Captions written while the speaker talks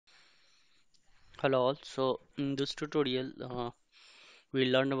Hello all. So in this tutorial, we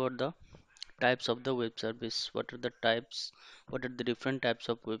learn about the types of the web service. What are the types? What are the different types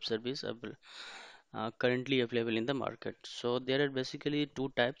of web service currently available in the market? So there are basically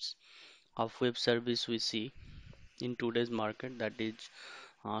two types of web service we see in today's market. That is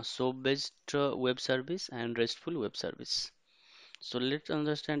SOAP-based web service and RESTful web service. So let's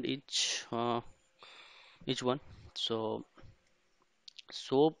understand each one. So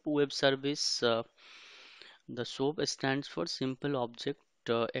SOAP web service. The SOAP stands for Simple Object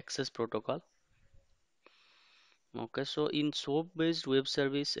Access Protocol. Okay, so in SOAP-based web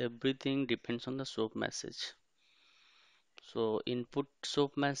service, everything depends on the SOAP message. So input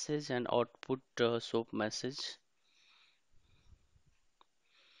SOAP message and output SOAP message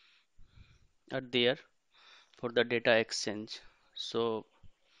are there for the data exchange. So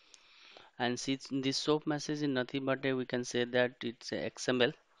and since this SOAP message is nothing but we can say that it's a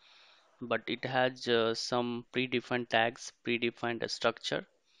XML, but it has some predefined tags, predefined structure.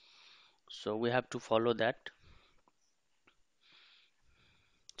 So we have to follow that.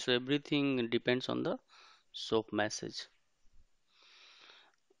 So everything depends on the SOAP message.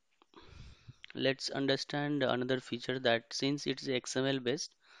 Let's understand another feature that since it's XML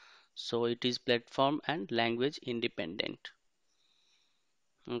based, so it is platform and language independent.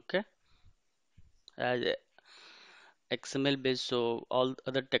 Okay, as XML based, so all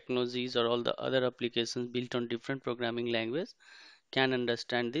other technologies or all the other applications built on different programming language can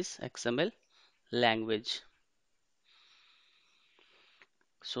understand this XML language.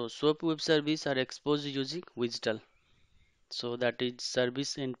 So SOAP web service are exposed using WSDL, so that is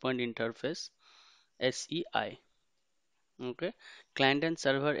Service Endpoint Interface SEI. Okay, client and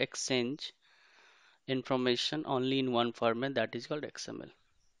server exchange information only in one format, that is called XML.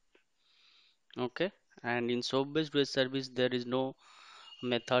 Okay, and in SOAP based web service there is no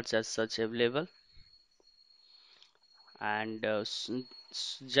methods as such available, and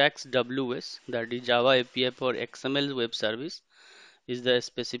JAX WS, that is Java API for XML web service, is the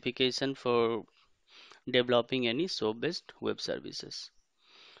specification for developing any SOAP based web services.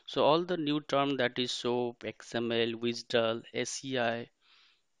 So all the new term, that is SOAP, XML, WSDL, SEI,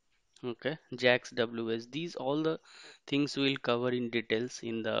 okay, JAX WS, these all the things we'll cover in details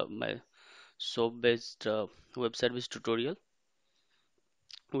in the my SOAP based web service tutorial.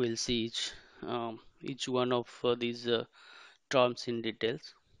 We'll see each one of these terms in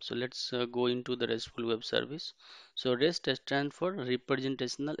details. So let's go into the RESTful web service. So REST stands for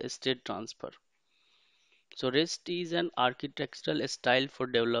representational state transfer. So REST is an architectural style for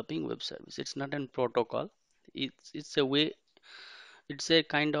developing web service. It's not a protocol. It's a way. It's a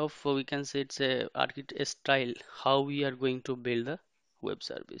kind of we can say it's a style how we are going to build the web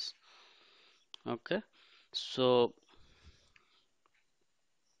service. Okay. So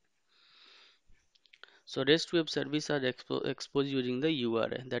REST web service are exposed using the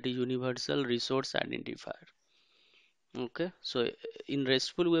URI, that is Universal Resource Identifier. Okay, so in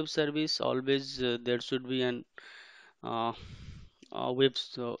RESTful web service, always there should be an uh,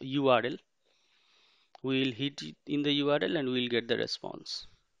 URL. We'll hit it in the URL and we'll get the response.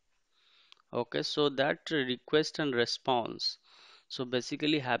 Okay, so that request and response so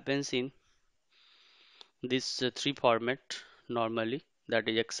basically happens in this three format normally, that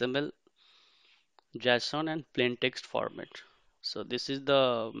is XML, JSON, and plain text format. So this is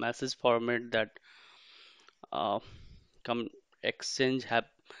the message format that uh, come exchange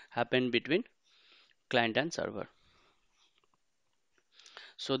happen between client and server.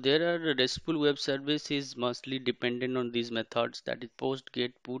 So there are RESTful web services mostly dependent on these methods, that is post,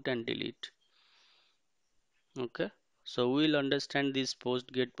 get, put, and delete. Okay, so we'll understand this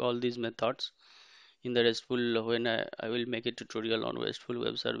post, get, all these methods in the RESTful when I will make a tutorial on RESTful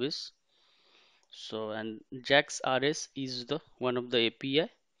web service. So and JAX RS is the one of the API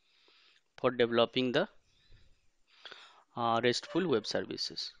for developing the RESTful web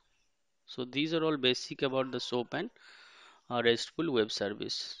services. So these are all basic about the SOAP and RESTful web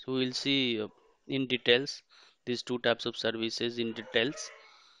service. So we'll see in details these two types of services in details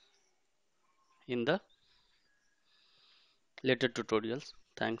in the later tutorials.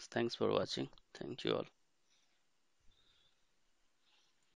 Thanks for watching. Thank you all.